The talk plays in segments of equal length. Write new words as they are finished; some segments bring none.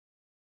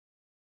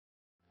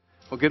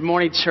Well, good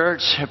morning, church.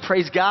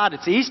 Praise God.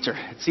 It's Easter.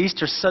 It's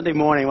Easter Sunday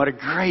morning. What a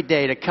great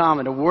day to come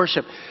and to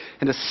worship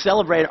and to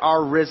celebrate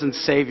our risen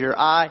Savior.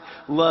 I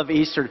love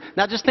Easter.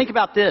 Now, just think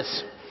about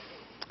this.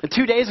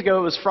 2 days ago,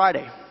 it was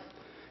Friday.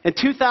 And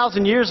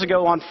 2,000 years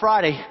ago on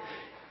Friday,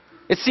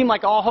 it seemed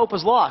like all hope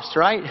was lost,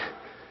 right?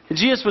 And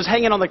Jesus was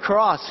hanging on the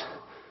cross.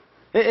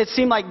 It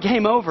seemed like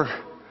game over.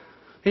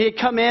 He had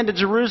come into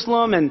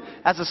Jerusalem and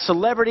as a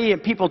celebrity,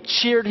 and people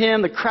cheered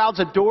him. The crowds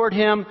adored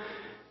him.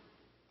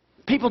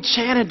 People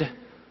chanted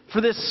for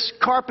this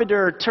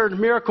carpenter turned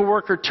miracle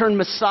worker turned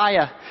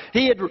Messiah.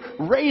 He had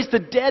raised the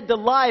dead to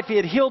life. He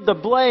had healed the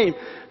blind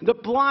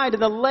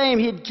and the lame.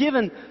 He had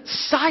given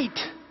sight.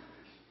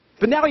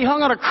 But now he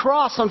hung on a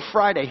cross on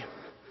Friday.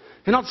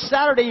 And on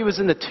Saturday he was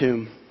in the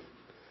tomb.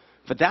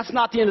 But that's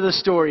not the end of the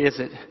story, is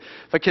it?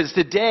 Because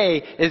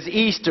today is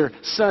Easter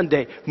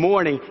Sunday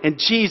morning and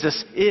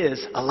Jesus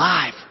is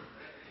alive.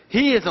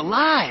 He is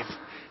alive.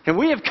 And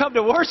we have come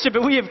to worship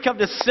and we have come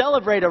to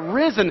celebrate a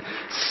risen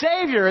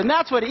Savior. And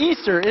that's what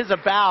Easter is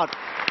about.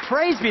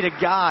 Praise be to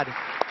God.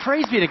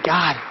 Praise be to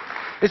God.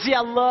 And see,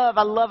 I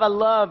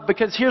love,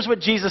 because here's what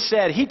Jesus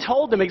said. He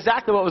told them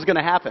exactly what was going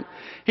to happen.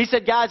 He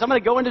said, guys, I'm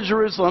going to go into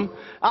Jerusalem.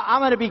 I'm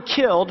going to be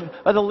killed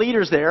by the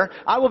leaders there.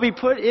 I will be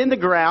put in the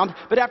ground.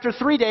 But after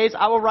 3 days,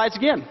 I will rise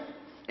again.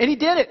 And he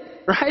did it,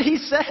 right? He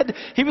said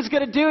he was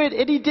going to do it,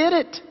 and he did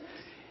it.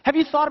 Have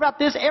you thought about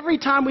this? Every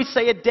time we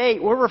say a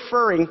date, we're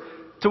referring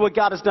to what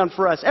God has done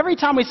for us. Every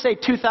time we say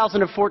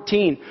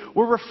 2014,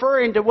 we're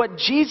referring to what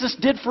Jesus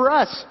did for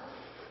us.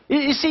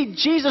 You see,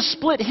 Jesus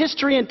split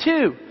history in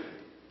two.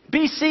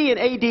 BC and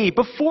AD,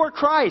 before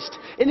Christ.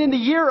 And in the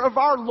year of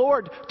our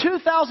Lord,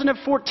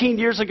 2014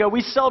 years ago,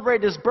 we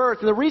celebrated His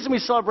birth. And the reason we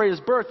celebrate His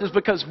birth is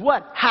because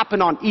what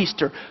happened on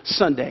Easter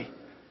Sunday?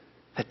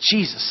 That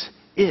Jesus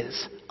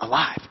is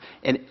alive.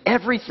 And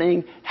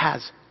everything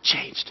has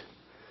changed.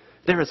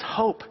 There is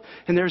hope,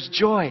 and there's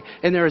joy,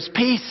 and there is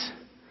peace.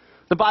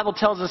 The Bible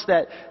tells us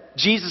that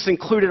Jesus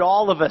included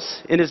all of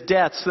us in His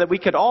death so that we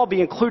could all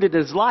be included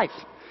in His life.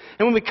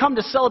 And when we come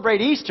to celebrate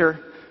Easter,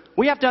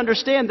 we have to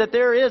understand that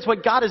there is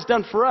what God has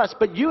done for us,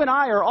 but you and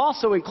I are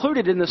also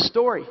included in this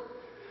story.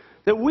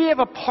 That we have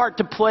a part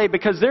to play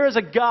because there is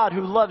a God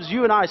who loves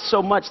you and I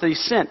so much that He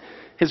sent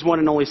His one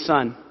and only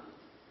Son.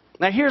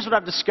 Now here's what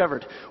I've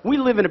discovered. We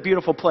live in a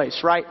beautiful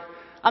place, right?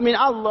 I mean,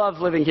 I love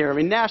living here. I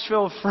mean,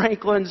 Nashville,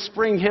 Franklin,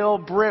 Spring Hill,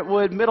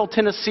 Brentwood, Middle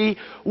Tennessee.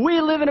 We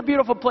live in a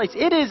beautiful place.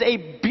 It is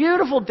a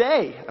beautiful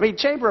day. I mean,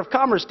 Chamber of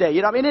Commerce Day.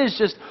 You know, I mean, it is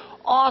just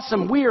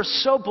awesome. We are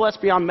so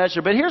blessed beyond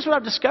measure. But here's what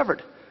I've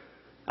discovered.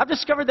 I've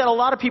discovered that a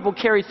lot of people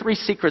carry 3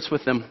 secrets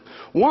with them.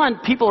 One,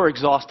 people are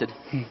exhausted.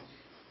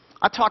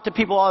 I talk to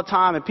people all the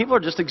time, and people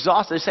are just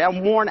exhausted. They say,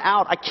 I'm worn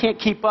out. I can't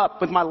keep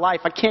up with my life.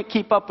 I can't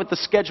keep up with the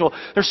schedule.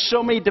 There's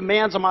so many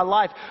demands on my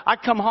life. I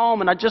come home,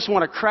 and I just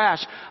want to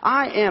crash.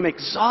 I am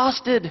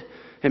exhausted.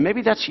 And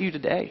maybe that's you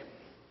today.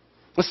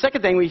 The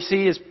second thing we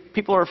see is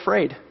people are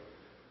afraid.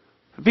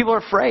 People are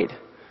afraid.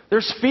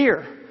 There's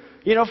fear.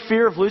 You know,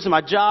 fear of losing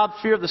my job,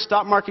 fear of the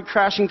stock market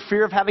crashing,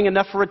 fear of having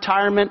enough for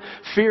retirement,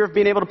 fear of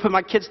being able to put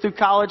my kids through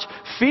college,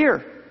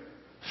 fear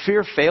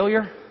of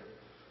failure.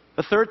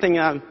 The third thing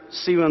I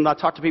see when I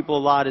talk to people a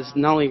lot is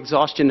not only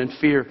exhaustion and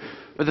fear,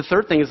 but the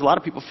third thing is a lot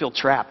of people feel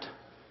trapped.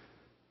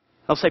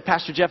 They'll say,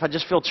 Pastor Jeff, I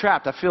just feel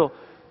trapped. I feel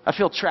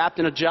trapped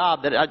in a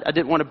job that I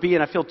didn't want to be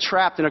in. I feel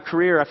trapped in a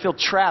career. I feel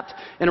trapped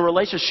in a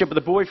relationship with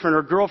a boyfriend or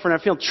a girlfriend.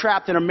 I feel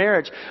trapped in a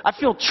marriage. I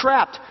feel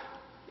trapped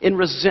in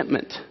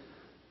resentment.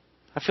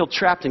 I feel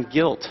trapped in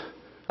guilt.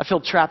 I feel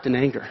trapped in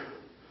anger.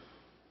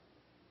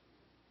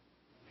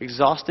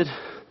 Exhausted,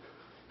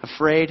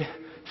 afraid,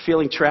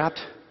 feeling trapped.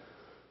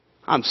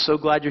 I'm so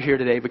glad you're here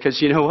today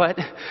because you know what?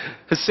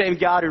 The same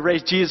God who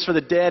raised Jesus from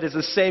the dead is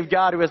the same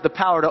God who has the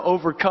power to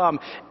overcome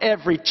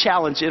every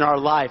challenge in our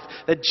life.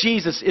 That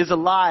Jesus is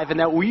alive and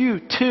that you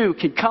too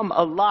can come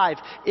alive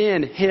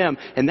in Him.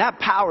 And that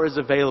power is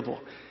available.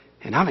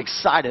 And I'm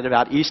excited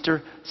about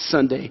Easter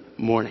Sunday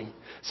morning.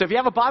 So if you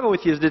have a Bible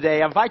with you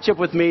today, I invite you up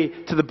with me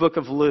to the book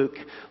of Luke.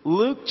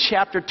 Luke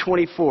chapter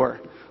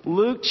 24.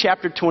 Luke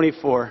chapter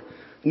 24.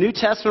 New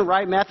Testament,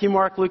 right? Matthew,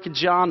 Mark, Luke, and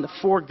John, the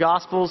 4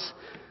 Gospels.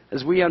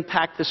 As we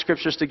unpack the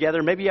Scriptures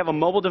together, maybe you have a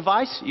mobile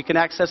device. You can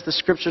access the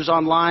Scriptures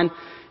online.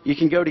 You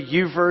can go to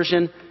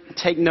YouVersion and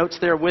take notes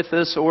there with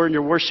us or in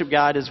your worship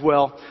guide as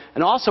well.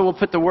 And also we'll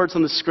put the words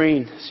on the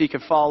screen so you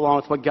can follow along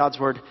with what God's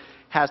Word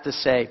has to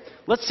say.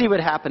 Let's see what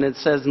happened. It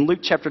says in Luke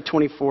chapter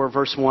 24,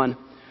 verse 1.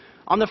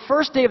 On the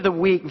first day of the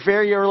week,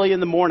 very early in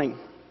the morning.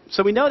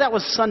 So we know that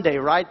was Sunday,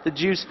 right? The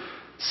Jews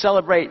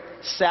celebrate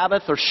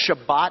Sabbath or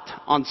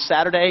Shabbat on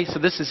Saturday. So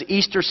this is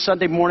Easter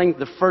Sunday morning,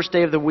 the first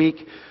day of the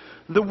week.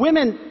 The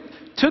women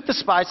took the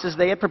spices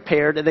they had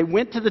prepared and they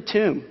went to the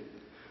tomb.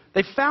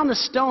 They found the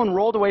stone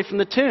rolled away from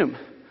the tomb.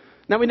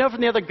 Now we know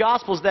from the other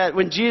Gospels that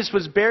when Jesus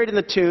was buried in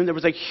the tomb, there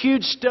was a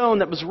huge stone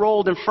that was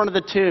rolled in front of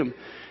the tomb.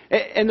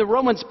 And the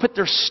Romans put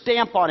their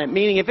stamp on it,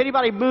 meaning if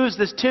anybody moves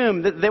this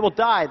tomb, they will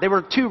die. There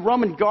were 2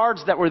 Roman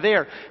guards that were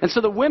there. And so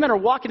the women are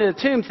walking to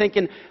the tomb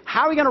thinking,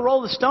 how are we going to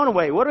roll the stone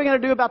away? What are we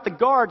going to do about the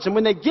guards? And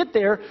when they get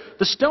there,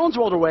 the stone's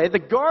rolled away, the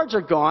guards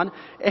are gone,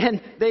 and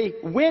they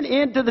went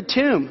into the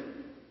tomb.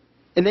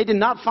 And they did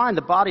not find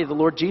the body of the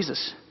Lord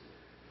Jesus.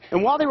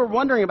 And while they were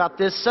wondering about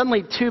this,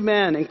 suddenly 2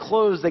 men in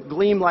clothes that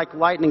gleamed like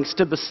lightning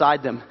stood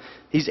beside them.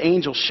 These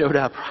angels showed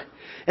up.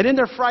 And in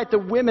their fright, the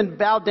women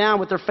bowed down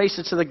with their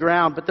faces to the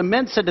ground. But the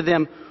men said to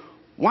them,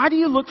 why do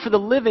you look for the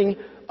living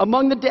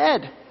among the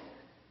dead?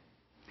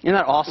 Isn't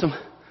that awesome?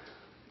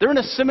 They're in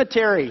a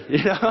cemetery,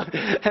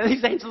 And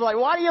these angels are like,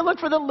 why do you look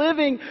for the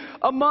living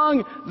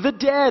among the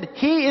dead?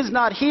 He is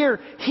not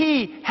here.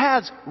 He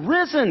has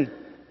risen!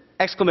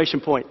 Exclamation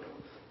point.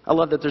 I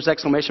love that there's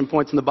exclamation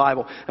points in the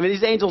Bible. I mean,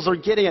 these angels are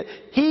getting it.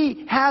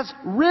 He has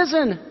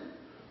risen!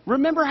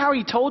 Remember how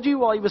he told you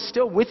while he was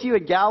still with you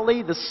at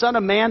Galilee, the Son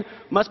of Man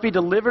must be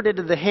delivered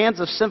into the hands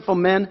of sinful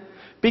men,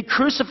 be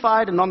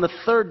crucified, and on the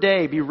 3rd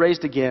day be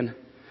raised again.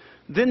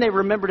 Then they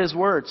remembered his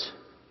words.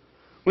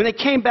 When they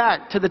came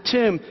back to the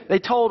tomb, they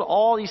told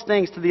all these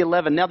things to the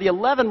 11. Now the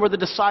 11 were the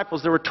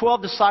disciples. There were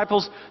 12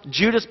 disciples.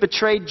 Judas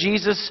betrayed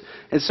Jesus,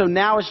 and so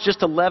now it's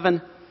just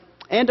 11,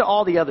 and to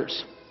all the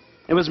others.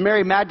 It was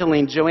Mary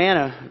Magdalene,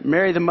 Joanna,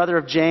 Mary the mother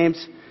of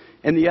James,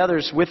 and the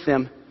others with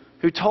them,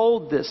 who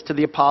told this to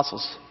the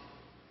apostles.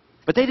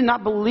 But they did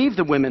not believe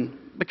the women,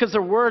 because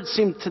their words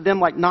seemed to them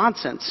like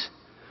nonsense.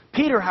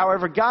 Peter,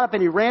 however, got up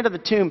and he ran to the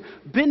tomb.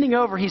 Bending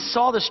over, he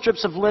saw the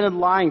strips of linen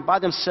lying by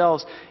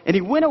themselves, and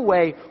he went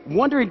away,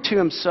 wondering to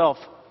himself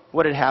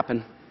what had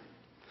happened.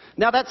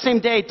 Now that same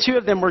day, 2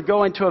 of them were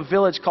going to a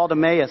village called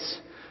Emmaus,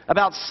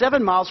 about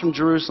 7 miles from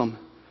Jerusalem.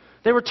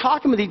 They were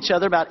talking with each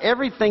other about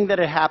everything that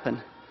had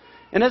happened.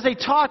 And as they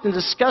talked and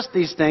discussed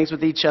these things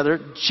with each other,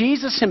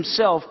 Jesus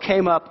himself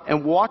came up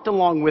and walked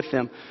along with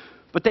them.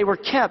 But they were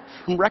kept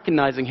from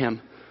recognizing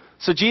him.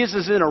 So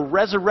Jesus is in a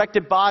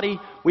resurrected body.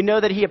 We know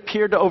that he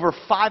appeared to over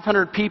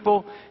 500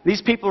 people.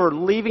 These people are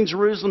leaving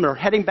Jerusalem. They're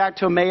heading back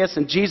to Emmaus,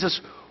 and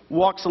Jesus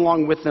walks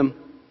along with them.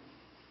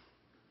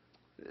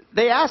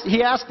 He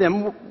asked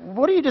them,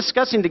 what are you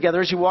discussing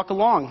together as you walk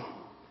along?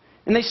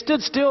 And they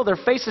stood still, their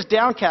faces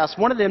downcast.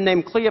 One of them,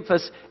 named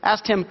Cleopas,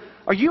 asked him,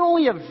 are you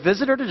only a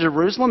visitor to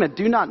Jerusalem and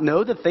do not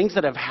know the things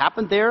that have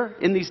happened there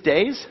in these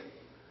days?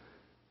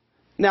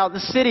 Now, the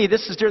city,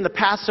 this is during the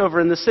Passover,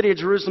 and the city of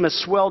Jerusalem has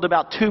swelled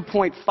about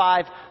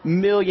 2.5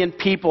 million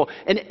people.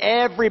 And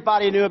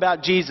everybody knew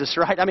about Jesus,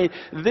 right? I mean,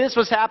 this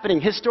was happening.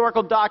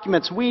 Historical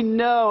documents. We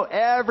know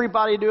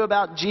everybody knew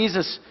about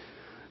Jesus.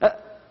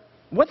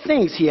 What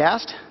things, he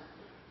asked.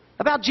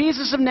 About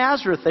Jesus of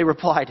Nazareth, they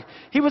replied.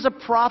 He was a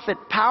prophet,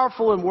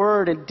 powerful in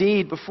word and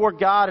deed before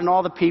God and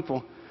all the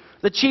people.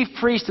 The chief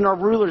priests and our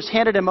rulers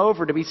handed him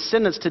over to be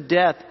sentenced to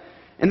death,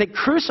 and they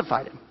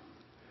crucified him.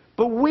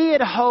 But we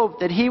had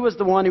hoped that he was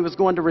the one who was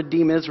going to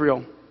redeem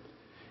Israel.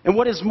 And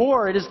what is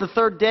more, it is the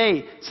 3rd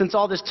day since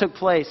all this took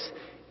place.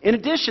 In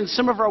addition,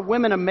 some of our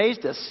women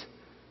amazed us.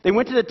 They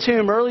went to the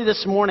tomb early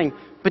this morning,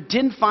 but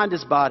didn't find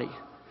his body.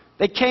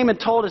 They came and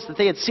told us that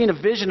they had seen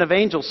a vision of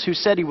angels who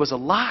said he was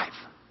alive.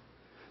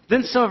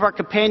 Then some of our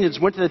companions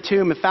went to the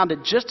tomb and found it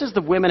just as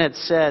the women had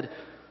said,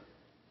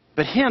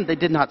 but him they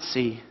did not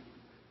see.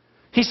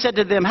 He said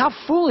to them, how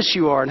foolish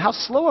you are and how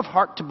slow of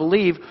heart to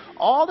believe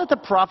all that the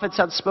prophets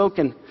had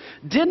spoken.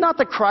 Did not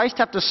the Christ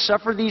have to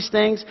suffer these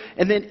things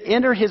and then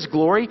enter his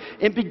glory?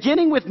 And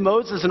beginning with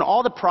Moses and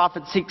all the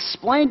prophets, he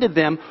explained to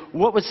them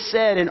what was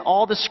said in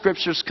all the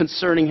scriptures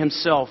concerning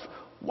himself.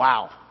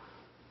 Wow.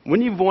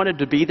 Wouldn't you have wanted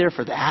to be there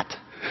for that?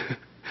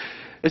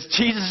 As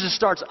Jesus just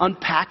starts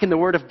unpacking the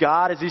Word of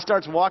God, as he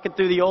starts walking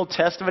through the Old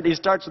Testament, he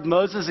starts with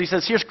Moses. He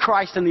says, here's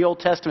Christ in the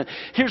Old Testament.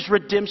 Here's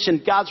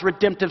redemption, God's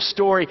redemptive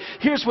story.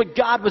 Here's what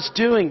God was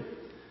doing.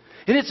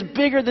 And it's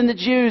bigger than the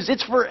Jews.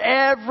 It's for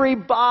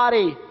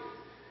everybody.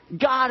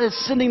 God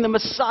is sending the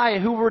Messiah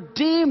who will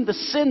redeem the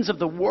sins of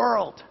the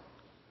world.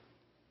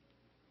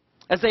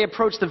 As they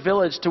approached the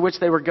village to which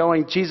they were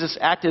going, Jesus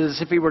acted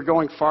as if he were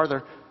going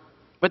farther.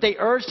 But they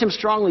urged him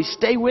strongly,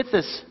 stay with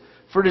us.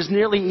 For it is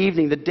nearly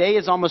evening. The day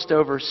is almost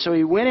over. So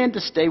he went in to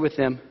stay with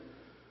them.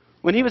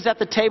 When he was at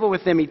the table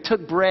with them, he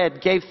took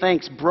bread, gave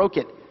thanks, broke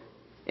it,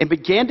 and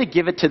began to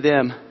give it to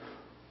them.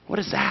 What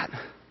is that?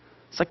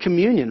 It's like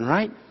communion,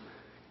 right?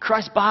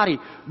 Christ's body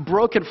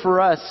broken for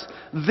us.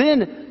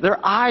 Then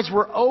their eyes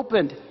were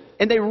opened,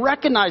 and they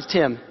recognized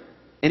him,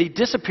 and he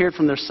disappeared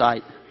from their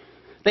sight.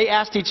 They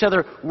asked each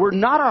other, were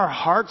not our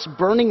hearts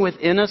burning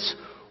within us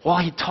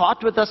while he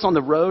talked with us on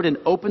the road and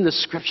opened the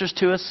scriptures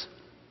to us?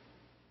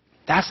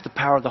 That's the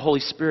power of the Holy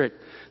Spirit.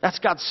 That's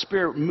God's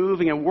Spirit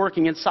moving and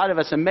working inside of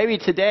us. And maybe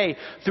today,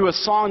 through a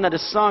song that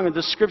is sung and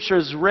the scripture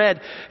is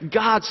read,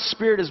 God's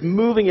Spirit is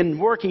moving and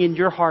working in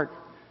your heart.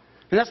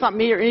 And that's not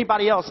me or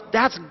anybody else.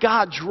 That's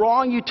God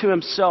drawing you to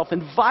himself,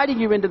 inviting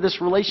you into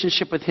this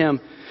relationship with him.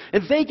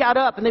 And they got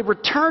up and they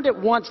returned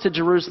at once to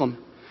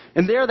Jerusalem.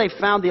 And there they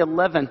found the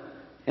 11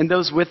 and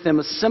those with them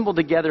assembled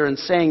together and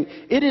saying,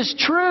 it is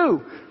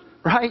true.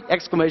 right?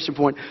 Exclamation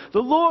point. The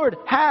Lord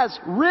has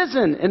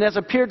risen and has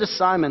appeared to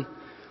Simon.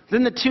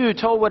 Then the two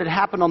told what had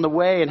happened on the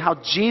way and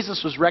how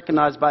Jesus was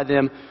recognized by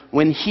them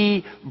when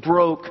he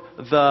broke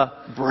the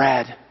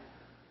bread.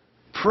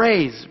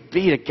 Praise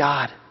be to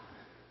God.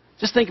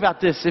 Just think about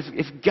this.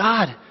 If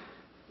God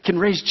can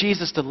raise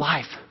Jesus to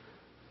life,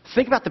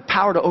 think about the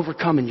power to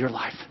overcome in your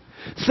life.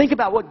 Think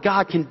about what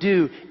God can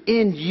do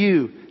in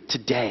you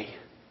today.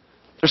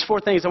 There's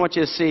 4 things I want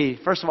you to see.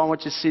 First of all, I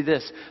want you to see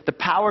this. The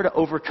power to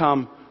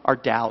overcome our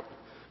doubt.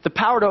 The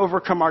power to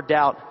overcome our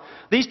doubt.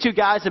 These 2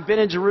 guys have been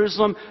in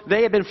Jerusalem.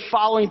 They have been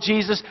following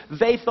Jesus.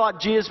 They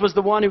thought Jesus was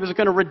the one who was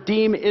going to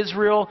redeem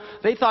Israel.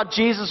 They thought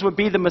Jesus would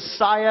be the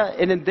Messiah,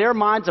 and in their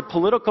minds, a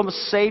political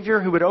savior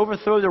who would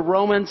overthrow the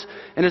Romans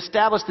and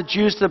establish the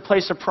Jews to the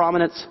place of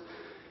prominence.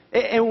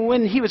 And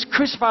when he was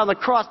crucified on the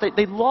cross,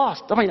 they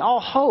lost,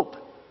 all hope.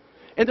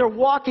 And they're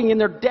walking and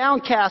they're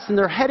downcast and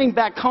they're heading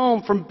back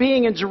home from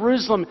being in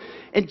Jerusalem,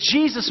 and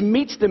Jesus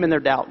meets them in their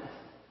doubt.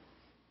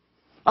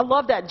 I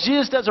love that.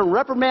 Jesus doesn't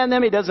reprimand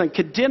them. He doesn't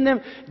condemn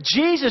them.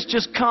 Jesus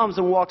just comes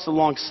and walks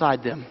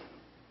alongside them.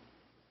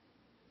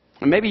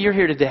 And maybe you're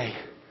here today.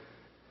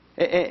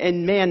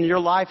 And man, in your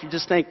life, you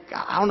just think,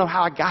 I don't know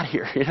how I got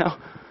here,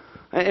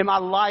 In my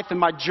life, in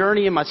my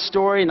journey, in my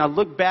story, and I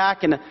look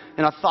back and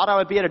I thought I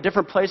would be at a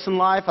different place in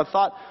life. I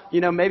thought,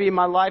 maybe in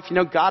my life,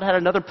 God had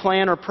another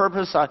plan or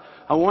purpose.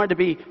 I wanted to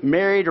be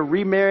married or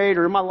remarried,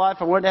 or in my life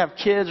I wanted to have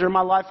kids, or in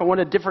my life I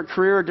wanted a different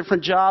career, a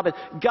different job. And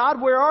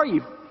God, where are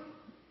you?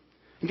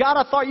 God,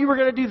 I thought you were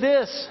going to do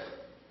this.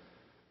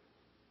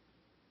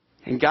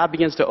 And God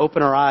begins to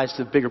open our eyes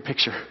to the bigger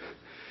picture.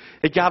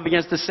 And God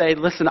begins to say,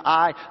 listen,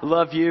 I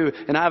love you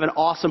and I have an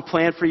awesome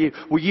plan for you.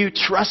 Will you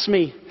trust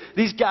me?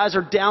 These guys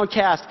are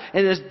downcast.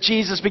 And as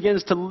Jesus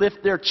begins to lift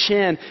their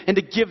chin and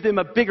to give them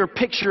a bigger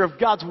picture of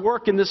God's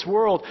work in this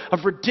world,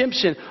 of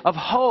redemption, of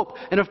hope,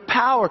 and of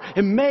power.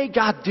 And may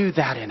God do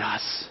that in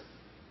us.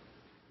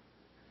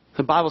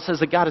 The Bible says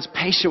that God is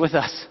patient with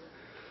us.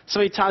 So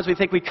many times we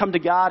think we come to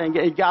God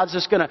and God's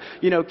just going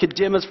to,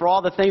 condemn us for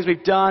all the things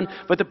we've done.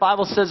 But the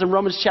Bible says in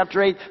Romans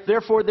chapter 8,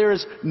 therefore there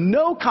is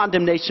no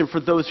condemnation for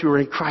those who are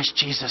in Christ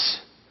Jesus.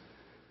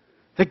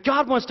 That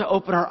God wants to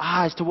open our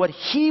eyes to what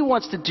He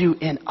wants to do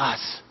in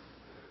us.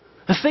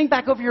 Now think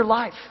back over your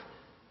life.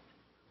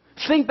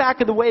 Think back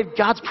of the way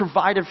God's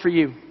provided for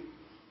you.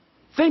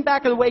 Think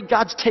back of the way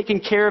God's taken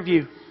care of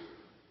you.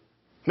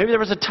 Maybe there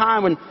was a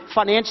time when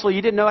financially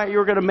you didn't know how you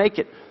were going to make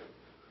it.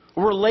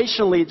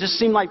 Relationally, it just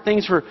seemed like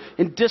things were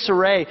in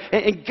disarray.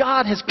 And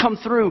God has come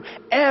through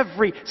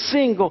every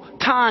single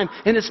time.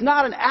 And it's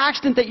not an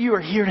accident that you are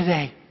here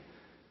today.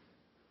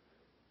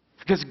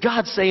 Because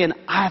God's saying,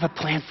 I have a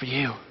plan for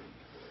you.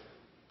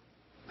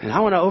 And I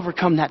want to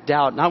overcome that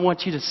doubt. And I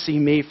want you to see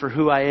me for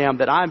who I am.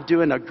 That I'm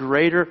doing a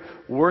greater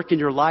work in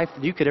your life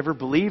than you could ever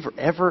believe or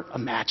ever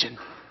imagine.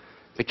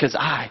 Because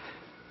I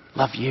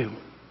love you.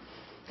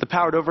 The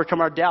power to overcome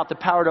our doubt. The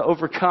power to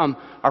overcome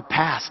our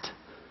past.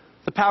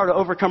 The power to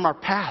overcome our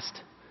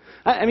past.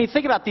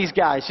 Think about these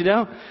guys,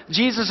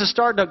 Jesus is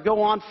starting to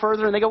go on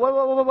further and they go,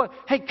 whoa.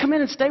 Hey, come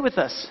in and stay with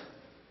us.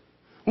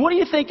 What do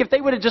you think if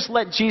they would have just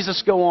let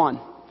Jesus go on?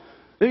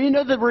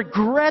 The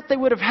regret they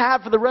would have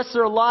had for the rest of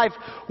their life.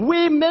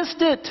 We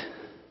missed it.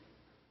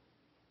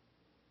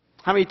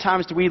 How many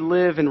times do we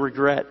live in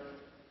regret?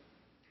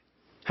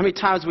 How many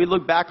times do we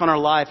look back on our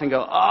life and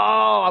go,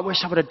 oh, I wish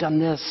I would have done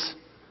this.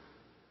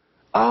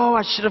 Oh,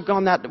 I should have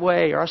gone that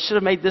way, or I should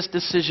have made this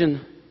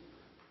decision.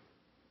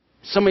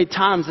 So many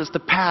times it's the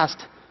past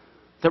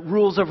that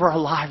rules over our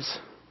lives.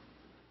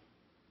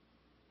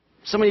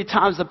 So many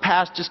times the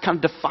past just kind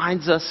of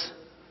defines us.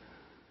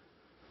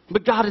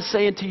 But God is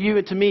saying to you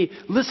and to me,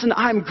 listen,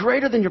 I'm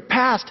greater than your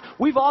past.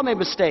 We've all made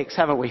mistakes,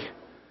 haven't we?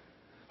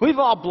 We've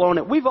all blown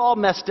it. We've all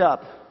messed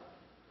up.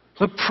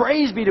 But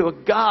praise be to a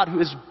God who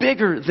is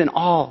bigger than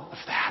all of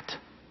that.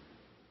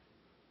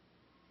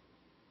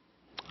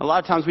 A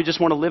lot of times we just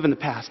want to live in the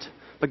past.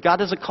 But God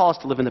doesn't call us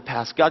to live in the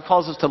past. God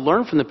calls us to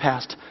learn from the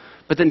past,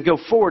 but then go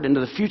forward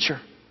into the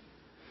future.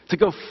 To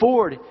go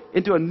forward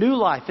into a new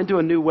life, into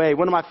a new way.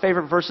 One of my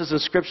favorite verses in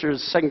Scripture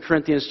is 2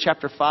 Corinthians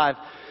chapter 5.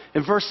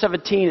 In verse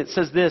 17 it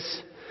says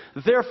this,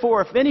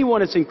 therefore if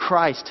anyone is in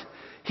Christ,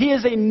 he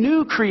is a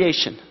new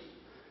creation.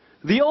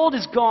 The old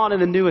is gone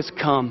and the new has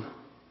come.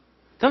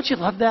 Don't you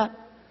love that?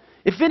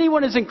 If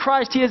anyone is in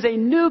Christ, he is a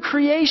new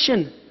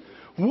creation.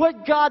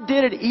 What God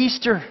did at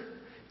Easter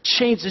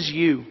changes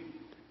you,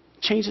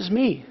 changes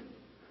me.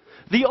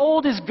 The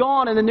old is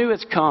gone and the new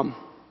has come.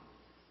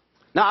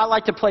 Now, I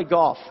like to play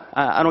golf.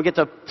 I don't get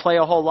to play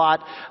a whole lot,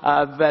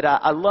 but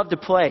I love to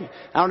play.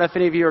 I don't know if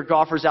any of you are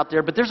golfers out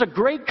there, but there's a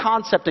great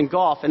concept in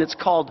golf, and it's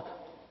called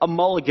a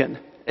mulligan.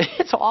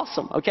 It's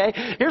awesome, okay?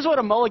 Here's what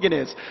a mulligan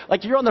is.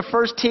 Like you're on the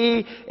first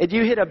tee, and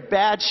you hit a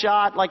bad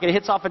shot, like it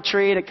hits off a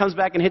tree, and it comes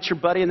back and hits your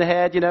buddy in the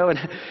head, and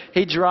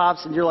he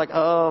drops, and you're like,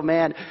 oh,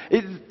 man.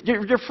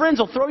 Your friends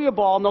will throw you a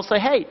ball, and they'll say,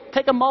 hey,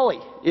 take a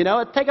mully,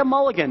 take a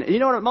mulligan. And you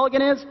know what a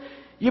mulligan is?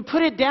 You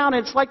put it down,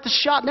 and it's like the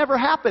shot never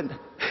happened.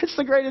 It's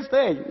the greatest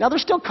thing. Now,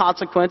 there's still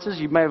consequences.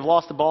 You may have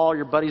lost the ball,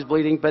 your buddy's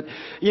bleeding, but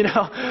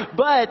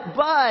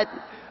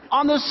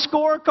on the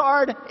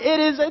scorecard, it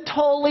is a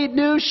totally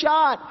new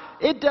shot.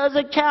 It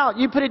doesn't count.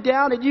 You put it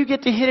down and you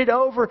get to hit it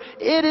over.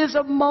 It is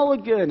a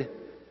mulligan.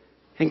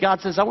 And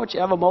God says, I want you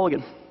to have a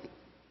mulligan.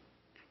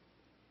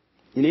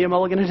 You need a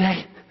mulligan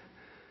today?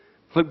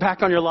 Look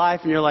back on your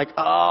life and you're like,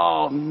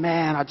 oh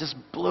man, I just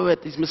blew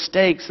it. These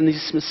mistakes and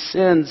these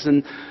sins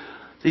and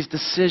these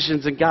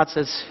decisions. And God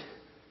says,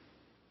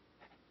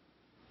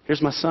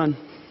 here's my son.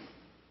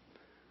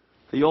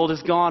 The old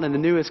is gone and the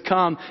new has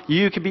come.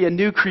 You can be a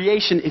new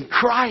creation in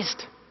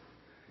Christ.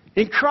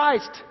 In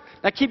Christ.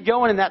 Now keep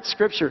going in that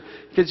scripture,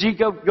 because you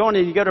go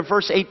to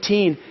verse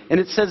 18, and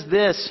it says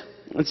this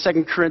in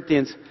 2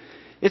 Corinthians.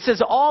 It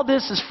says, all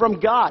this is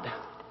from God.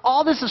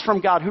 All this is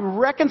from God, who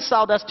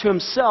reconciled us to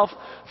himself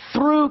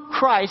through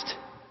Christ.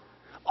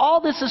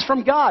 All this is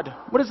from God.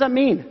 What does that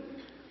mean?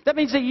 That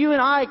means that you and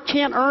I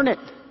can't earn it.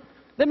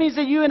 That means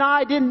that you and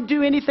I didn't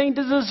do anything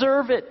to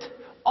deserve it.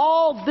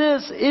 All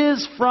this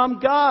is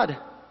from God.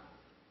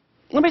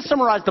 Let me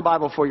summarize the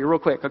Bible for you real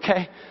quick,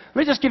 okay? Let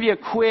me just give you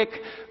a quick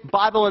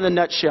Bible in a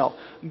nutshell.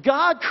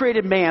 God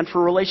created man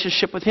for a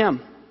relationship with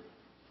him.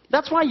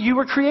 That's why you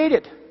were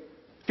created.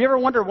 If you ever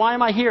wonder, why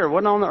am I here?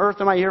 What on the earth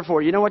am I here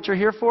for? You know what you're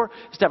here for?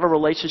 Is to have a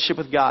relationship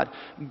with God.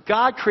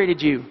 God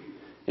created you.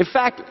 In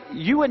fact,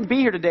 you wouldn't be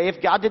here today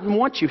if God didn't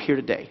want you here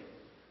today.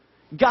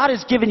 God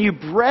has given you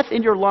breath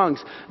in your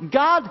lungs.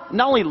 God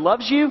not only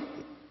loves you,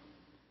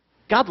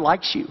 God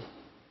likes you.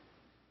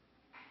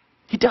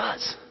 He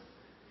does.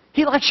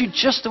 He likes you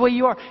just the way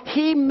you are.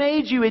 He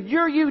made you, and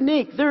you're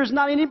unique. There is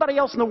not anybody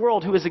else in the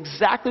world who is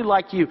exactly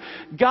like you.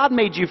 God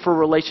made you for a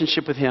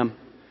relationship with him.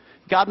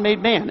 God made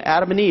man,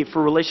 Adam and Eve,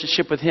 for a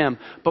relationship with him.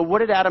 But what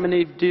did Adam and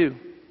Eve do?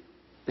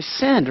 They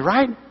sinned,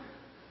 right?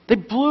 They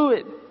blew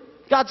it.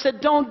 God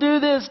said, don't do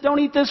this, don't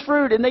eat this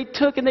fruit. And they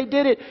took and they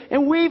did it.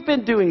 And we've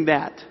been doing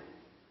that.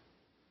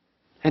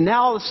 And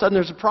now all of a sudden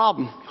there's a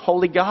problem.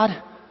 Holy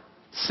God,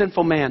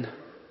 sinful man.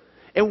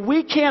 And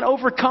we can't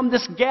overcome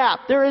this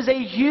gap. There is a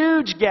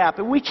huge gap,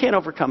 and we can't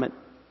overcome it.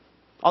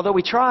 Although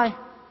we try.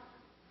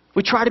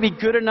 We try to be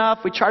good enough.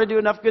 We try to do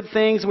enough good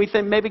things, and we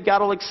think maybe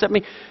God will accept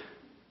me.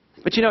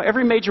 But you know,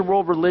 every major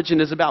world religion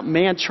is about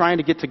man trying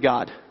to get to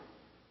God.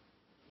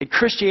 And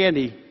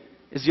Christianity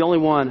is the only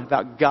one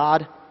about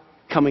God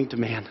coming to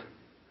man.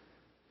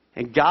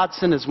 And God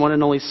sent his one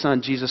and only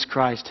Son, Jesus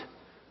Christ,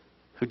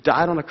 who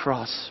died on a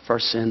cross for our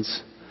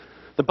sins.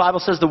 The Bible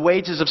says the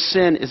wages of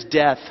sin is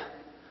death.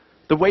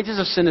 The wages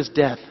of sin is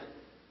death.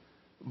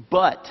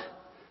 But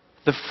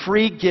the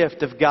free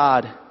gift of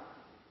God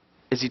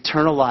is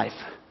eternal life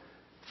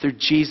through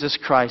Jesus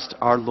Christ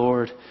our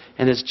Lord.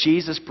 And as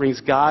Jesus brings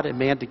God and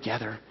man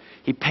together,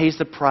 he pays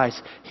the price.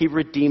 He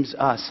redeems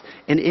us.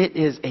 And it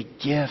is a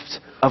gift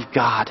of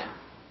God.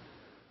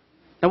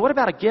 Now what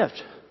about a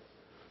gift?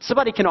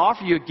 Somebody can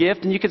offer you a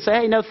gift and you can say,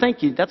 hey, no,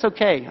 thank you. That's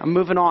okay. I'm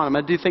moving on. I'm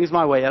going to do things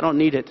my way. I don't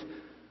need it.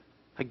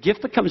 A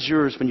gift becomes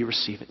yours when you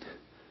receive it.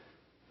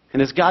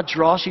 And as God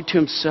draws you to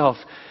himself,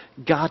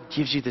 God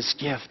gives you this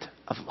gift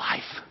of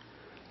life.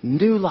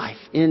 New life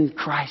in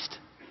Christ.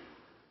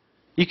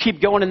 You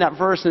keep going in that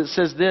verse and it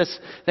says this,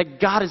 that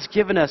God has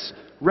given us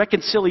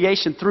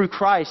reconciliation through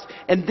Christ.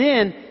 And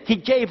then he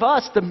gave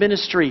us the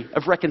ministry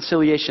of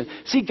reconciliation.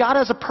 See, God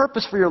has a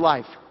purpose for your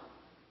life.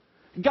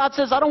 God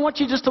says, I don't want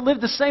you just to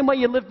live the same way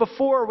you lived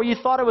before, where you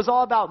thought it was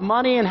all about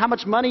money and how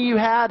much money you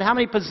had, how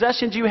many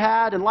possessions you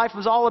had, and life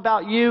was all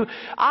about you.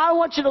 I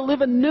want you to live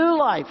a new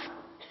life.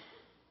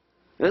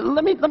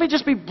 Let me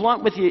just be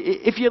blunt with you.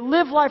 If you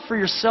live life for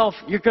yourself,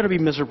 you're going to be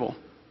miserable.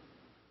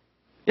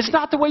 It's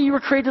not the way you were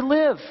created to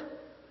live.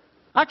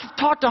 I've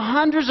talked to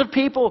hundreds of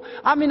people.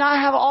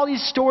 I have all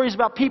these stories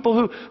about people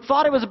who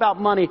thought it was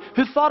about money,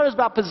 who thought it was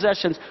about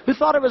possessions, who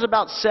thought it was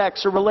about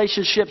sex or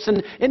relationships,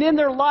 and in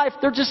their life,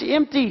 they're just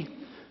empty.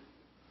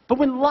 But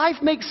when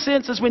life makes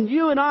sense is when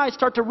you and I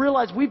start to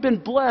realize we've been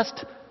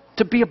blessed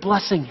to be a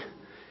blessing.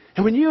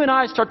 And when you and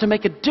I start to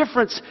make a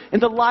difference in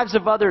the lives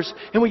of others,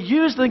 and we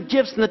use the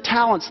gifts and the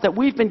talents that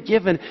we've been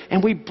given,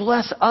 and we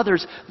bless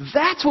others,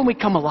 that's when we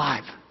come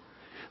alive.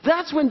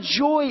 That's when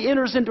joy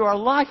enters into our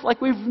life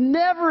like we've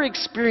never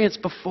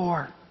experienced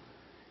before.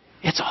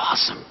 It's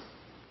awesome.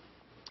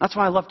 That's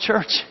why I love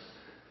church.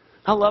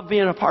 I love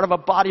being a part of a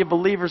body of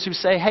believers who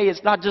say, hey,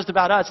 it's not just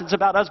about us. It's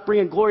about us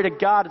bringing glory to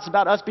God. It's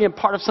about us being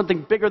part of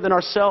something bigger than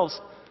ourselves.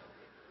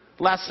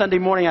 Last Sunday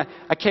morning,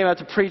 I came out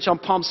to preach on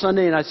Palm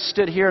Sunday, and I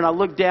stood here and I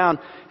looked down,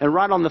 and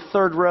right on the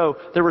third row,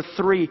 there were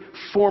 3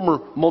 former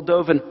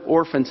Moldovan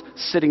orphans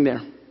sitting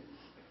there.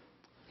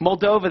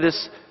 Moldova,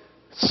 this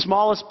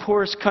smallest,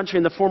 poorest country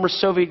in the former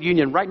Soviet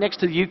Union, right next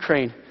to the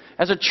Ukraine.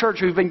 As a church,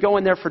 we've been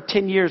going there for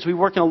 10 years. We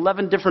work in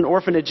 11 different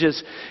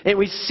orphanages, and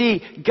we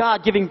see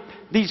God giving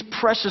these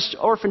precious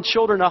orphan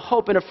children a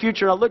hope and a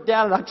future. And I looked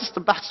down, and I just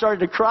about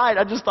started to cry, and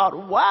I just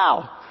thought,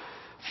 wow.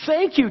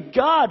 Thank you,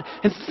 God,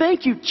 and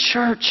thank you,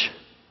 church.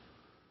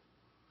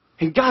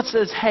 And God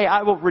says, hey,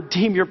 I will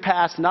redeem your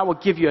past, and I will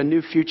give you a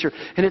new future.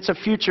 And it's a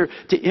future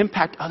to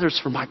impact others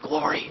for my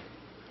glory.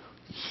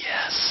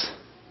 Yes.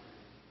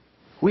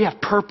 We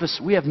have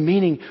purpose. We have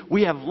meaning.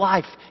 We have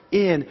life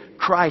in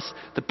Christ.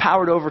 The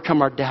power to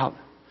overcome our doubt.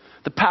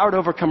 The power to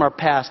overcome our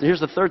past. And here's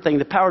the third thing,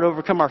 the power to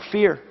overcome our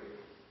fear.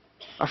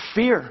 Our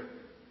fear.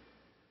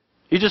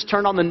 You just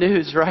turn on the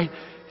news, right?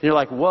 And you're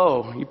like,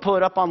 whoa. You pull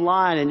it up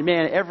online and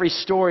man, every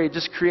story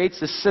just creates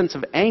this sense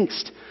of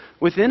angst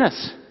within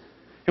us.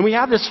 And we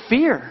have this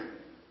fear.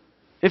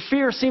 And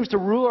fear seems to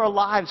rule our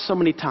lives so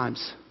many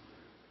times.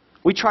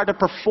 We try to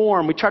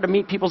perform. We try to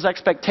meet people's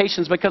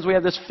expectations because we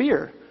have this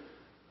fear.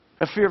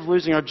 A fear of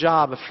losing our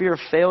job, a fear of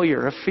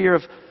failure, a fear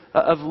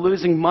of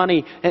losing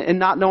money and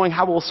not knowing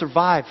how we'll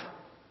survive.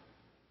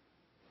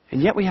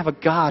 And yet we have a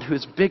God who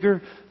is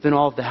bigger than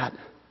all that.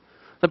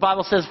 The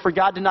Bible says, for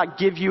God did not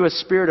give you a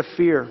spirit of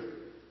fear.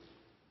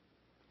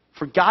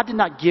 For God did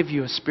not give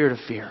you a spirit of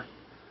fear,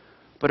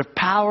 but of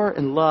power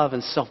and love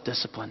and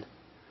self-discipline.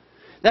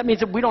 That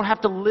means that we don't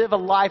have to live a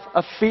life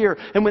of fear.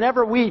 And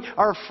whenever we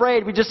are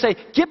afraid, we just say,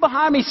 get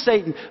behind me,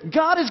 Satan.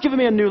 God has given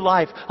me a new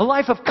life, a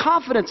life of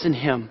confidence in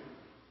Him.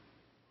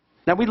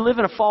 Now, we live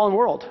in a fallen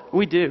world.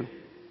 We do.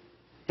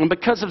 And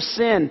because of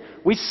sin,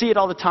 we see it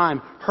all the time.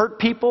 Hurt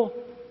people.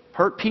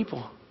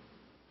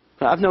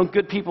 I've known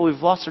good people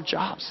who've lost their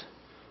jobs.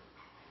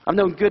 I've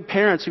known good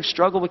parents who've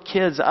struggled with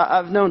kids.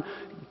 I've known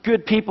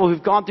good people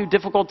who've gone through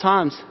difficult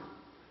times.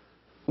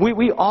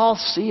 We all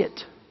see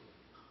it.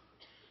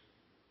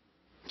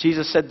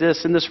 Jesus said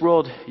this, in this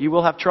world, you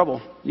will have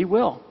trouble. You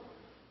will.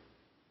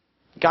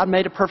 God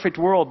made a perfect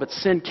world, but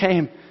sin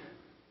came.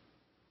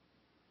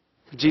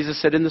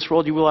 Jesus said, in this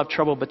world, you will have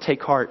trouble, but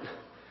take heart.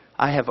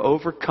 I have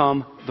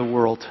overcome the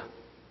world.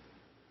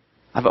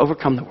 I've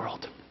overcome the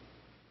world.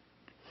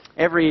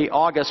 Every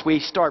August, we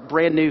start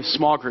brand new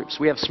small groups.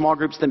 We have small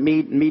groups that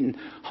meet in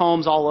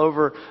homes all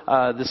over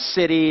the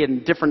city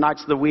and different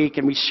nights of the week,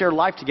 and we share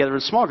life together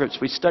in small groups.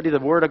 We study the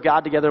Word of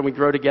God together, and we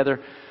grow together.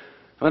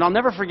 And I'll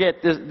never forget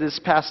this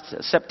past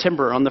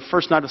September on the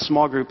first night of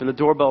small group, and the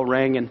doorbell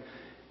rang,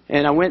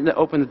 and I went to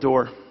open the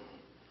door.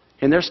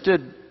 And there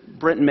stood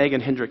Brent and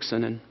Megan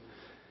Hendrickson. And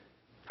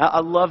I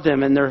love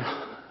them and their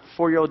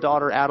 4-year-old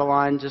daughter,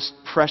 Adeline, just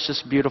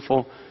precious,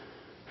 beautiful.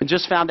 And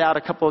just found out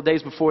a couple of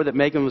days before that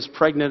Megan was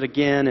pregnant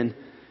again.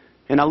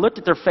 And I looked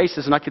at their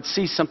faces, and I could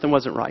see something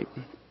wasn't right.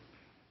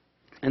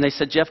 And they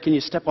said, Jeff, can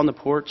you step on the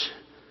porch?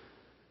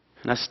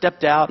 And I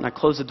stepped out, and I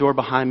closed the door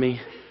behind me.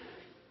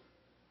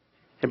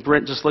 And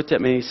Brent just looked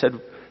at me and he said,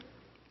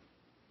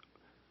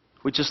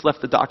 we just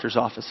left the doctor's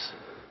office.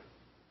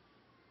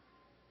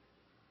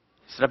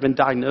 He said, I've been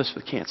diagnosed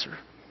with cancer.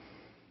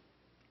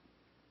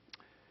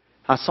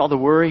 I saw the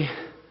worry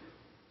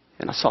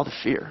and I saw the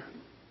fear.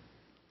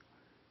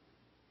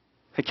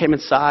 They came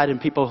inside and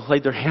people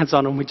laid their hands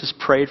on them. We just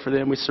prayed for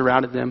them. We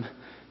surrounded them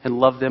and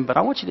loved them. But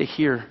I want you to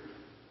hear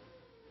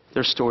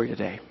their story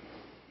today.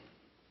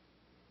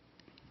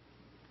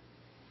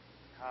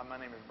 My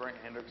name is Brent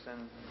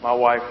Hendrickson. My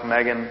wife,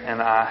 Megan,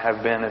 and I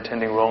have been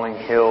attending Rolling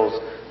Hills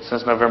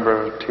since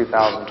November of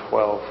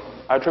 2012.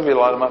 I attribute a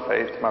lot of my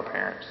faith to my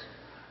parents.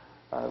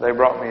 They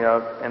brought me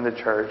up in the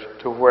church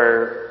to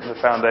where the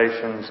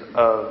foundations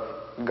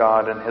of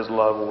God and His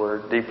love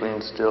were deeply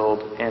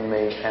instilled in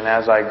me. And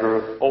as I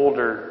grew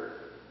older,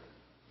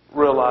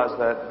 realized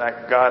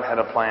that God had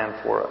a plan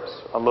for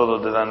us. A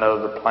little did I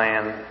know the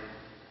plan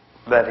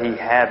that He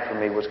had for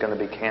me was going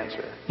to be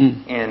cancer.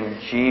 In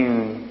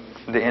June,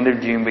 the end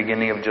of June,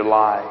 beginning of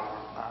July,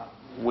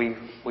 we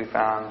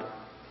found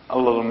a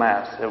little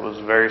mass. It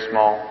was very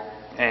small,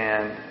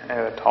 and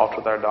I talked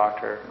with our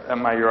doctor.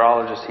 And my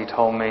urologist, he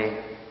told me,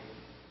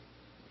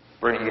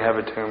 Brent, you have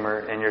a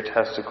tumor in your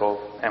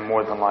testicle, and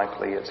more than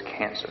likely it's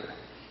cancer.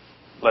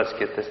 Let's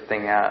get this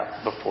thing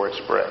out before it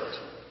spreads.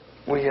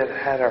 We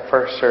had our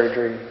first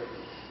surgery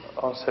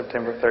on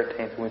September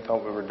 13th, and we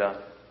thought we were done.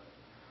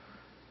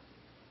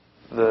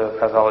 The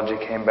pathology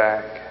came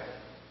back,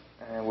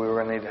 and we were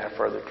going to need to have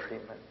further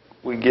treatment.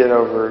 We get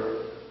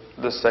over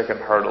the second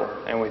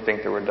hurdle, and we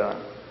think that we're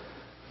done.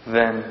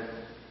 Then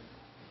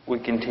we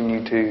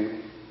continue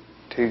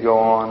to go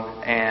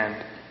on,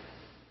 and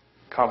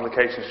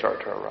complications start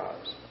to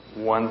arise.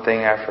 One thing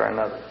after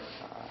another.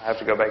 I have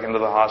to go back into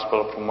the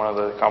hospital from one of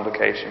the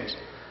complications.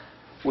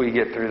 We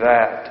get through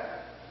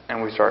that,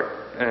 and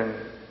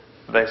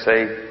they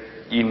say,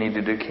 you need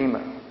to do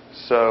chemo.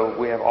 So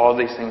we have all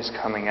these things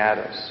coming at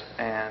us,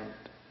 and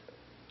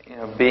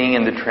being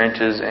in the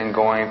trenches and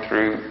going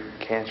through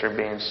cancer,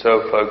 being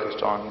so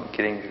focused on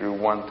getting through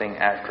one thing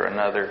after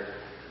another,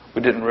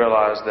 we didn't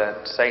realize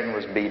that Satan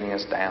was beating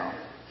us down.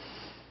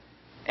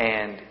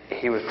 And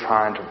he was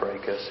trying to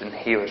break us, and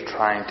he was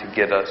trying to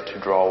get us to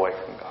draw away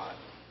from God.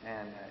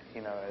 And,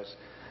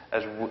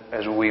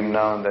 as we've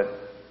known that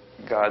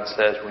God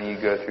says when you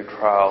go through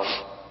trials,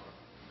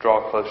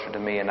 draw closer to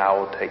me and I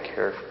will take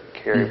care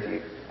of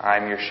you. I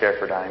am your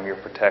shepherd, I am your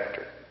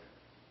protector.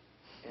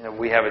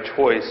 We have a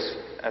choice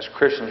as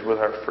Christians with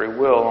our free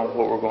will on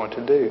what we're going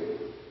to do.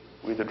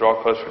 We either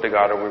draw closer to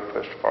God or we're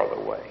pushed farther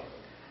away.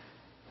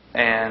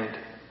 And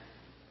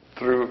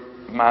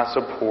through my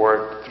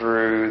support,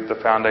 through the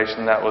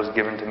foundation that was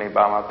given to me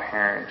by my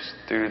parents,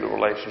 through the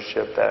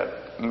relationship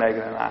that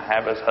Megan and I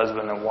have as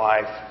husband and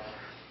wife,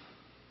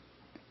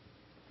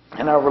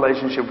 In our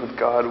relationship with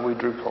God, we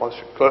drew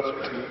closer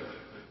to Him.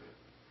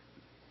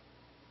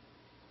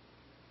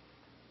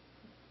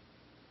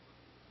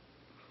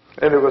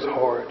 And it was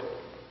hard.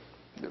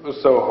 It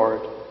was so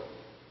hard.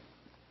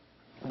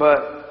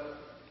 But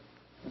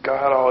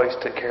God always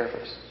took care of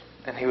us.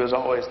 And He was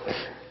always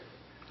there.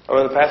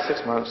 Over the past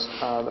 6 months,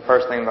 the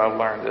first thing that I've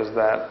learned is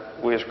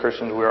that we as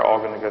Christians, we are all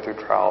going to go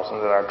through trials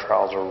and that our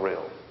trials are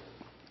real.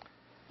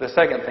 The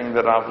second thing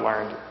that I've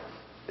learned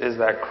is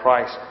that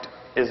Christ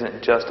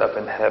isn't just up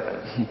in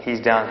heaven.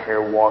 He's down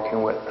here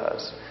walking with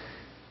us.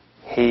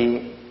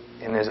 He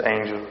and His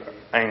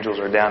angels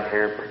are down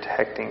here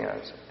protecting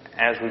us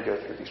as we go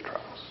through these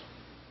trials.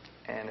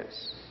 And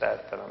it's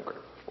that I'm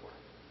grateful for.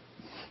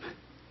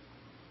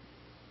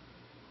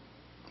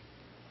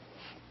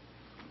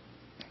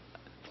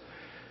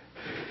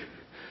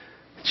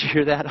 Did you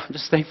hear that? I'm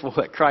just thankful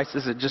that Christ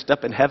isn't just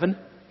up in heaven.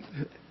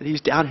 That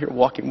He's down here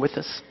walking with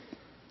us.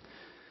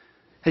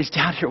 That He's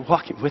down here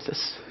walking with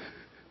us.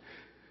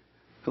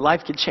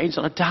 Life can change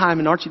on a dime,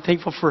 and aren't you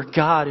thankful for a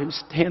God who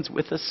stands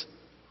with us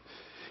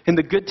in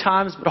the good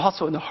times, but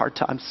also in the hard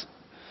times?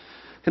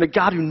 And a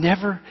God who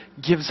never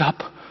gives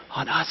up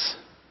on us.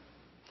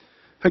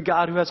 A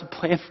God who has a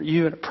plan for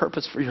you and a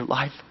purpose for your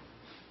life.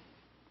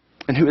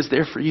 And who is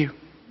there for you.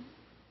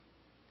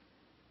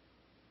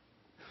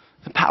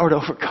 The power to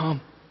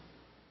overcome.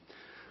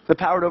 The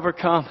power to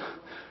overcome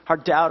our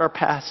doubt, our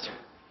past.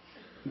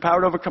 The power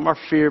to overcome our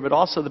fear, but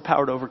also the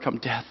power to overcome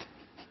death.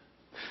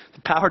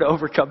 The power to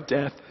overcome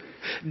death.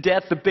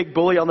 Death, the big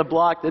bully on the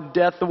block. The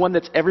death, the one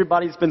that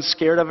everybody's been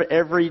scared of,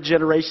 every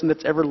generation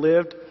that's ever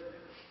lived.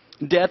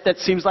 Death that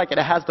seems like it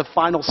has the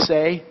final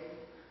say.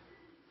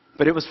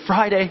 But it was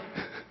Friday,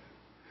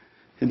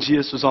 and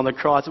Jesus was on the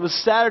cross. It was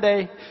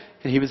Saturday,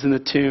 and He was in the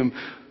tomb.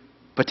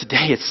 But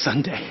today it's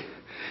Sunday,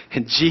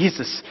 and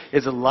Jesus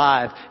is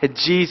alive, and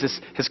Jesus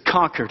has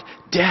conquered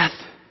death.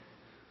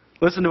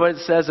 Listen to what it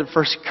says in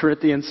 1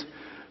 Corinthians.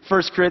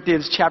 1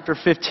 Corinthians chapter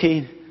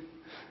 15.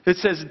 It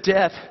says,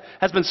 death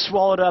has been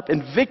swallowed up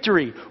in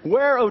victory.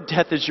 Where, O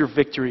death, is your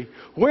victory?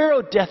 Where,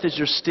 O death, is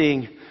your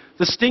sting?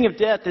 The sting of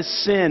death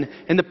is sin,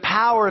 and the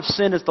power of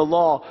sin is the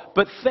law.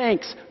 But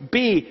thanks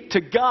be to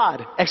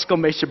God!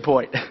 Exclamation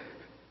point.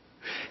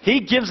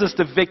 He gives us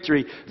the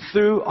victory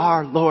through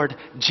our Lord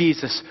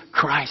Jesus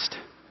Christ.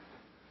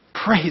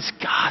 Praise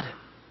God.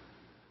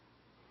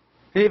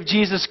 And if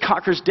Jesus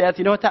conquers death,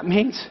 you know what that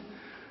means?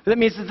 That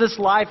means that this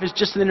life is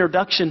just an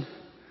introduction.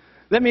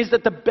 That means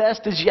that the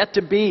best is yet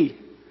to be.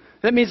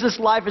 That means this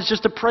life is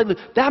just a prelude.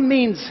 That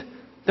means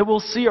that we'll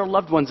see our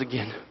loved ones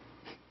again.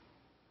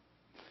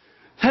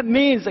 That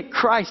means that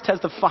Christ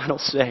has the final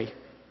say.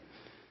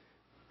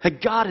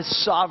 That God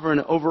is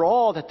sovereign over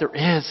all that there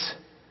is.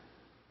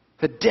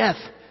 That death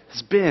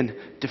has been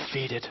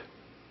defeated.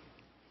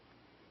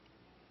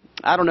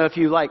 I don't know if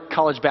you like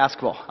college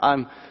basketball.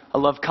 I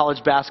love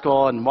college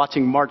basketball and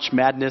watching March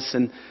Madness.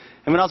 And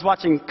when I was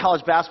watching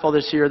college basketball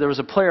this year, there was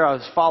a player I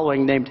was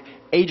following named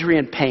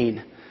Adrian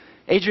Payne.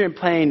 Adrian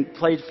Payne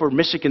played for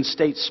Michigan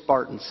State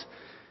Spartans.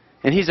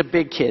 And he's a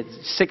big kid,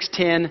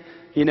 6'10".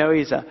 You know,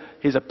 he's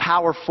a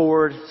power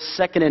forward,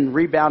 second in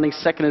rebounding,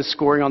 second in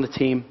scoring on the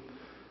team.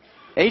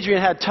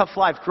 Adrian had a tough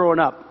life growing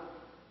up.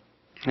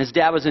 His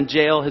dad was in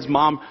jail. His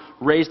mom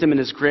raised him and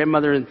his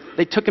grandmother, and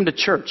they took him to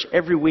church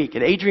every week.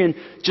 And Adrian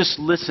just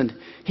listened.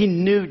 He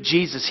knew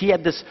Jesus. He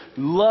had this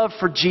love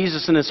for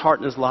Jesus in his heart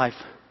and his life.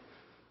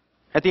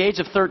 At the age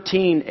of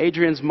 13,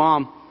 Adrian's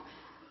mom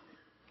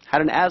had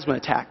an asthma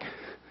attack.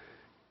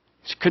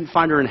 She couldn't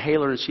find her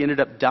inhaler, and she ended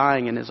up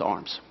dying in his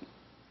arms.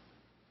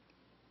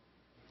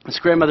 His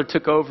grandmother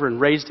took over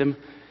and raised him.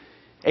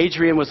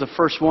 Adrian was the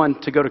first one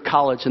to go to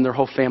college in their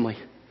whole family.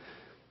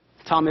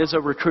 Tom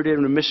Izzo recruited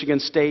him to Michigan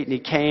State, and he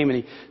came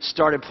and he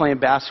started playing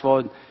basketball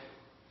and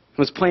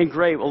was playing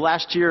great. Well,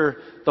 last year,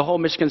 the whole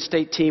Michigan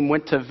State team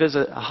went to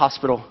visit a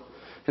hospital.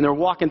 And they're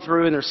walking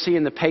through and they're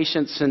seeing the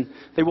patients. And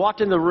they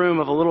walked in the room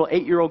of a little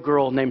 8-year-old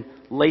girl named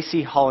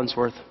Lacey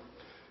Hollinsworth.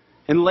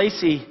 And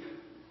Lacey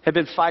had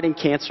been fighting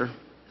cancer.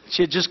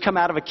 She had just come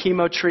out of a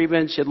chemo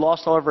treatment. She had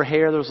lost all of her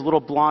hair. There was a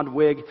little blonde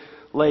wig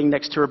laying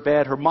next to her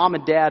bed. Her mom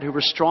and dad, who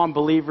were strong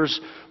believers,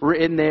 were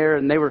in there,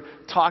 and they were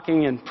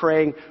talking and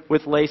praying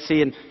with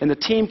Lacey. And the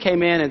team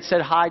came in and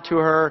said hi to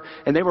her,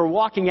 and they were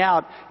walking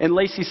out, and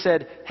Lacey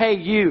said, "Hey,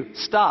 you,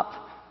 stop.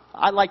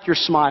 I like your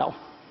smile."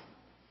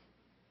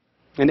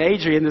 And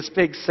Adrian, this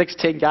big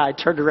 6'10" guy,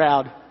 turned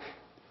around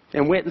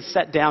and went and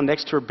sat down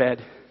next to her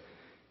bed.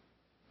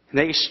 And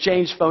they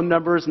exchanged phone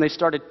numbers, and they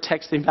started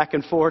texting back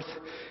and forth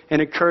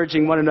and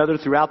encouraging one another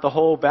throughout the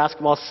whole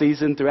basketball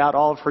season, throughout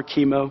all of her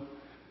chemo.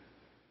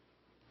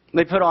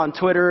 They put on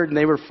Twitter, and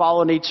they were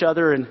following each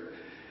other,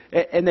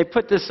 and they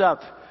put this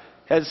up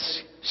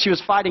as she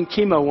was fighting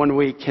chemo one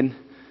week. And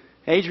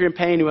Adrian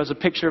Payne, who has a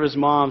picture of his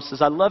mom,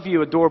 says, "I love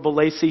you, adorable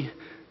Lacey.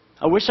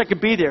 I wish I could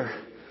be there.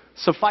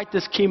 So fight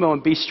this chemo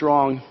and be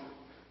strong."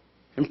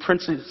 And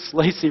Princess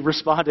Lacey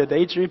responded,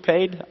 "Adrian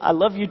Payne, I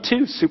love you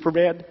too,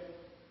 Superman.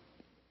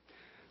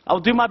 I'll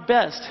do my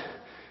best.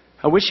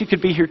 I wish you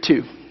could be here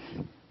too."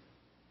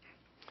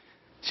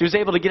 She was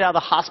able to get out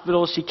of the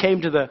hospital. She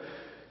came to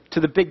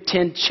the Big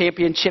Ten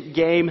championship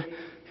game.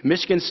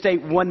 Michigan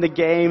State won the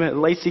game.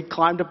 Lacey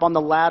climbed up on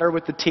the ladder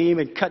with the team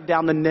and cut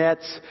down the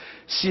nets.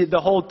 The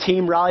whole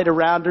team rallied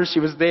around her. She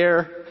was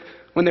there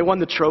when they won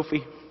the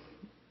trophy.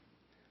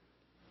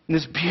 And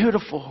this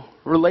beautiful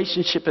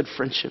relationship and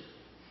friendship.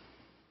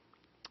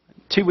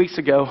 2 weeks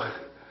ago,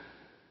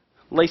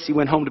 Lacey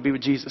went home to be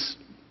with Jesus.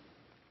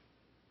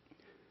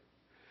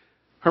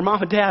 Her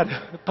mom and dad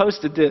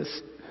posted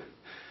this.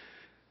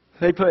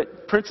 They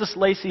put, Princess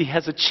Lacey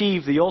has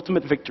achieved the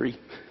ultimate victory.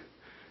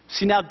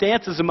 She now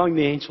dances among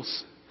the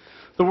angels.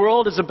 The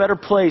world is a better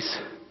place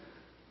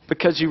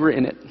because you were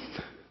in it.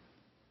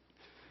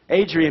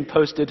 Adrian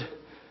posted,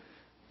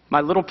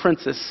 my little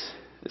princess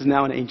is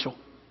now an angel.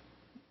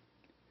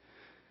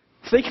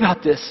 Think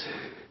about this.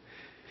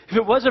 If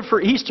it wasn't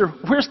for Easter,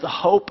 where's the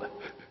hope?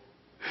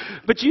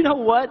 But you know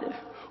what?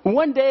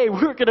 One day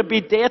we're going to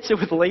be dancing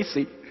with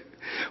Lacey.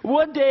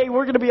 One day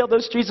we're going to be on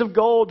those streets of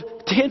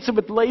gold dancing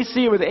with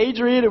Lacey and with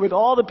Adrian and with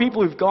all the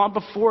people who've gone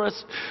before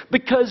us,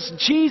 because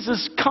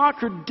Jesus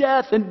conquered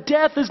death, and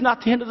death is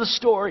not the end of the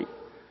story.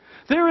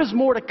 There is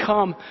more to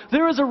come.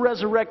 There is a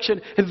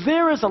resurrection, and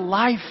there is a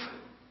life.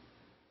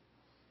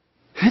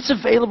 And it's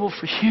available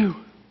for you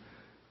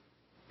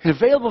and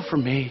available for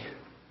me.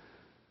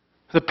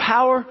 The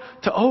power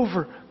to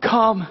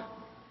overcome.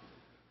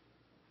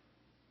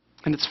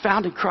 And it's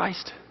found in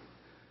Christ.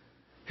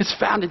 It's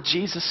found in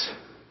Jesus.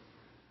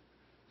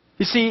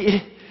 You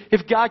see,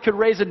 if God could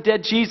raise a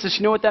dead Jesus,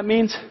 you know what that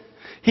means?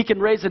 He can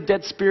raise a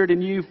dead spirit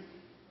in you.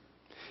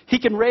 He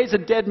can raise a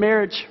dead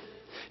marriage.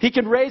 He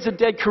can raise a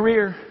dead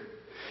career.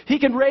 He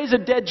can raise a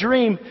dead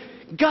dream.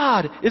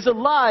 God is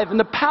alive, and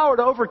the power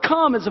to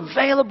overcome is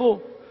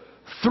available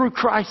through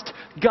Christ,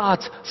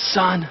 God's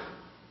Son.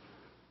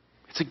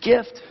 It's a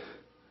gift.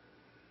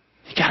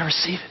 You got to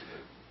receive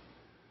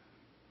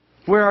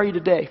it. Where are you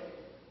today?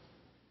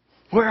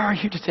 Where are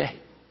you today?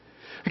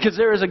 Because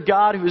there is a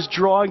God who is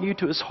drawing you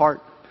to His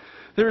heart.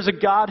 There is a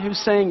God who's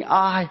saying,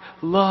 I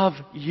love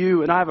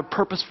you and I have a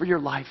purpose for your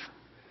life.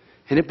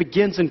 And it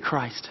begins in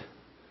Christ.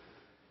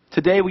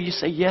 Today, will you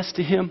say yes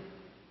to Him?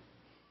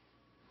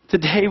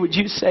 Today, would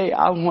you say,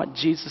 I want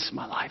Jesus in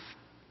my life?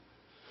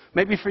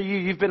 Maybe for you,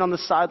 you've been on the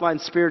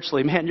sidelines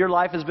spiritually. Man, your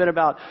life has been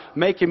about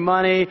making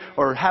money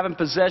or having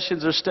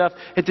possessions or stuff.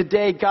 And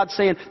today, God's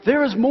saying,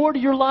 there is more to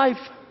your life.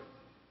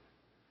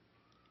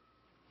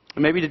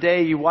 And maybe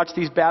today you watch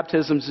these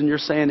baptisms and you're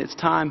saying, it's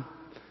time.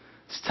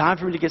 It's time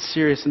for me to get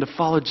serious and to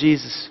follow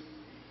Jesus.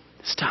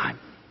 It's time.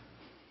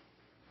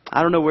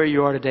 I don't know where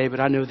you are today, but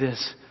I know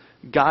this.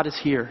 God is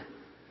here.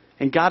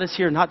 And God is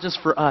here not just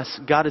for us.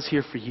 God is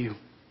here for you.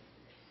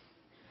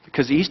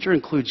 Because Easter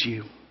includes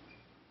you.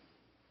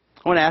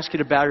 I want to ask you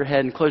to bow your head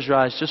and close your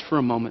eyes just for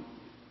a moment.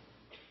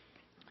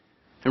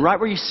 And right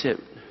where you sit,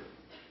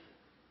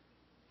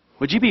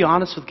 would you be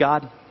honest with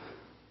God?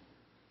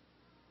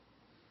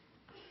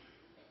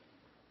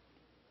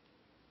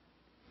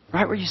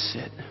 Right where you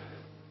sit.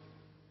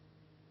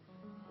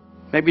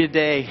 Maybe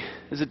today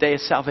is a day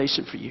of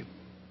salvation for you.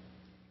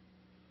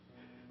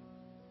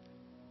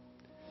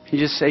 You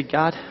just say,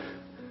 God,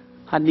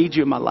 I need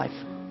you in my life.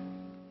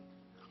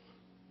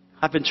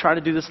 I've been trying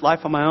to do this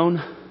life on my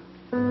own.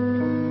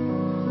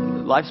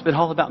 Life's been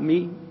all about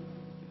me.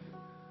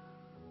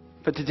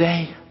 But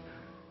today,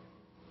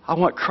 I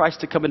want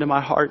Christ to come into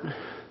my heart.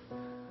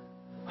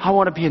 I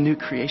want to be a new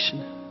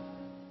creation.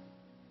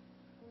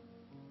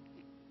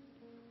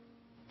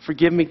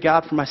 Forgive me,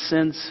 God, for my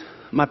sins,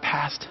 my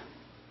past.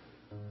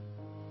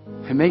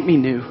 And make me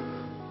new.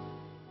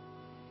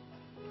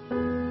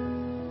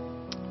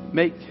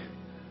 Make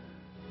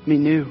me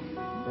new.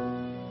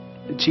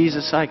 And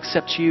Jesus, I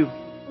accept you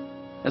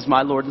as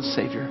my Lord and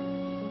Savior,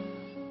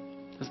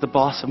 as the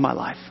boss of my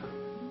life.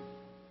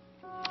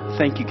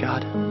 Thank you,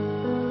 God.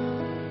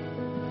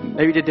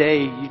 Maybe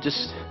today you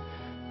just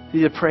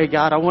need to pray,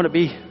 God, I want to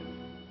be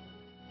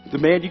the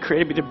man you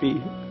created me to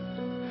be.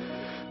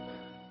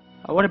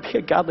 I want to be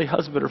a godly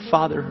husband or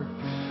father.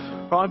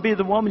 Or I want to be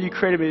the woman you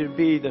created me to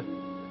be,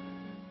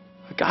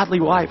 a godly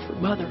wife or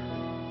mother.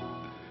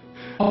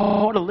 Oh,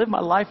 I want to live my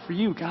life for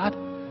you, God.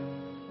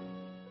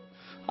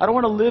 I don't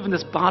want to live in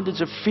this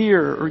bondage of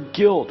fear or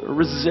guilt or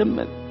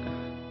resentment.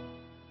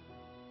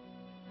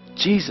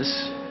 Jesus,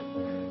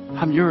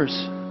 I'm yours.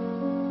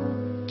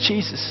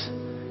 Jesus,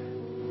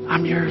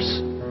 I'm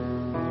yours.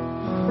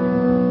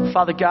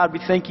 Father God, we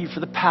thank you for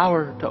the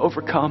power to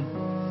overcome.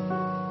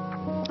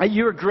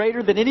 You are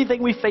greater than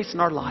anything we face in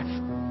our life.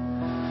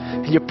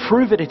 And you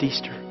prove it at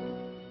Easter.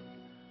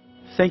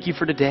 Thank you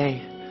for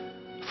today,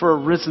 for a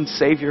risen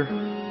Savior.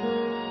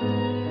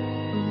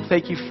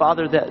 Thank you,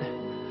 Father, that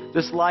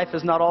this life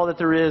is not all that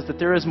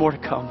there is more to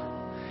come.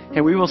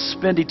 And we will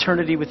spend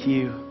eternity with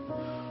you.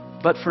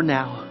 But for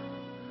now,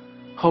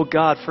 oh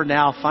God, for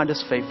now, find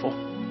us faithful.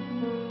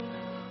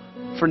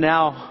 For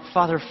now,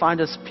 Father, find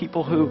us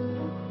people who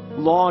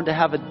long to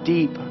have a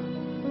deep,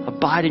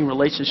 abiding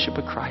relationship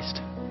with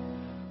Christ.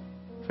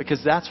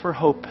 Because that's where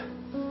hope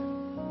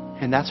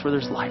and that's where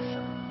there's life.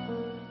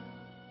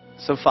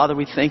 So, Father,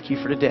 we thank you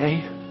for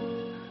today.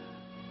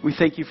 We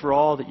thank you for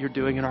all that you're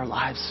doing in our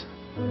lives.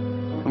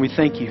 And we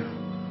thank you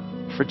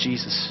for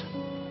Jesus,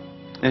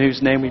 in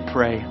whose name we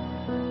pray.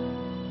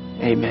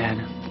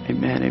 Amen.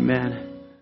 Amen. Amen.